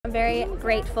very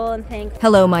grateful and thankful.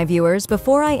 Hello, my viewers.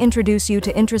 Before I introduce you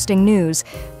to interesting news,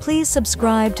 please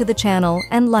subscribe to the channel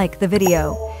and like the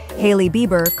video. Hailey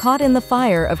Bieber caught in the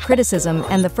fire of criticism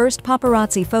and the first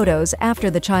paparazzi photos after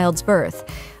the child's birth.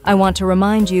 I want to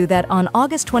remind you that on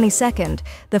August 22nd,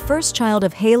 the first child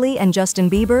of Hailey and Justin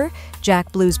Bieber,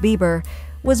 Blues Bieber,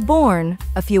 was born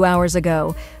a few hours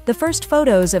ago. The first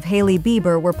photos of Hailey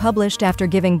Bieber were published after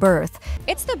giving birth.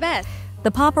 It's the best.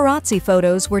 The paparazzi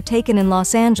photos were taken in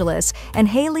Los Angeles, and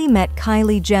Hailey met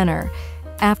Kylie Jenner.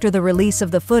 After the release of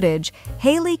the footage,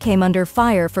 Hailey came under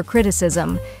fire for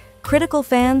criticism. Critical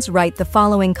fans write the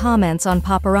following comments on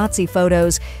paparazzi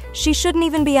photos: "She shouldn't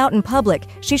even be out in public.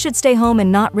 She should stay home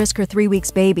and not risk her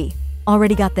 3-week baby.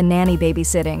 Already got the nanny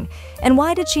babysitting. And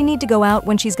why did she need to go out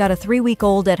when she's got a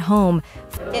 3-week-old at home?"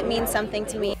 It means something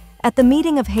to me. At the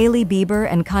meeting of Hailey Bieber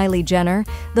and Kylie Jenner,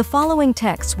 the following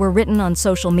texts were written on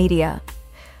social media.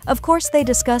 Of course, they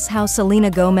discuss how Selena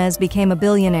Gomez became a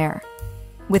billionaire.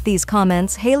 With these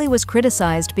comments, Hailey was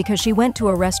criticized because she went to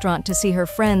a restaurant to see her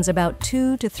friends about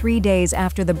 2 to 3 days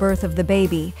after the birth of the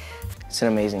baby. It's an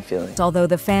amazing feeling. Although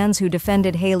the fans who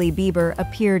defended Hailey Bieber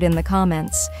appeared in the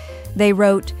comments. They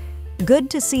wrote,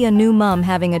 "Good to see a new mom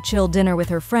having a chill dinner with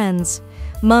her friends.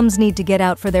 Mums need to get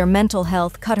out for their mental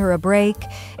health, cut her a break.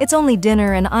 It's only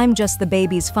dinner and I'm just the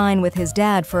baby's fine with his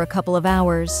dad for a couple of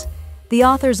hours." The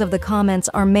authors of the comments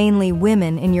are mainly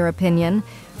women, in your opinion.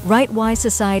 Write why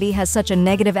society has such a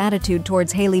negative attitude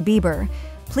towards Hailey Bieber.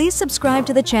 Please subscribe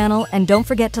to the channel and don't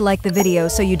forget to like the video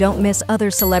so you don't miss other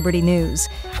celebrity news.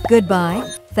 Goodbye.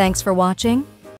 Thanks for watching.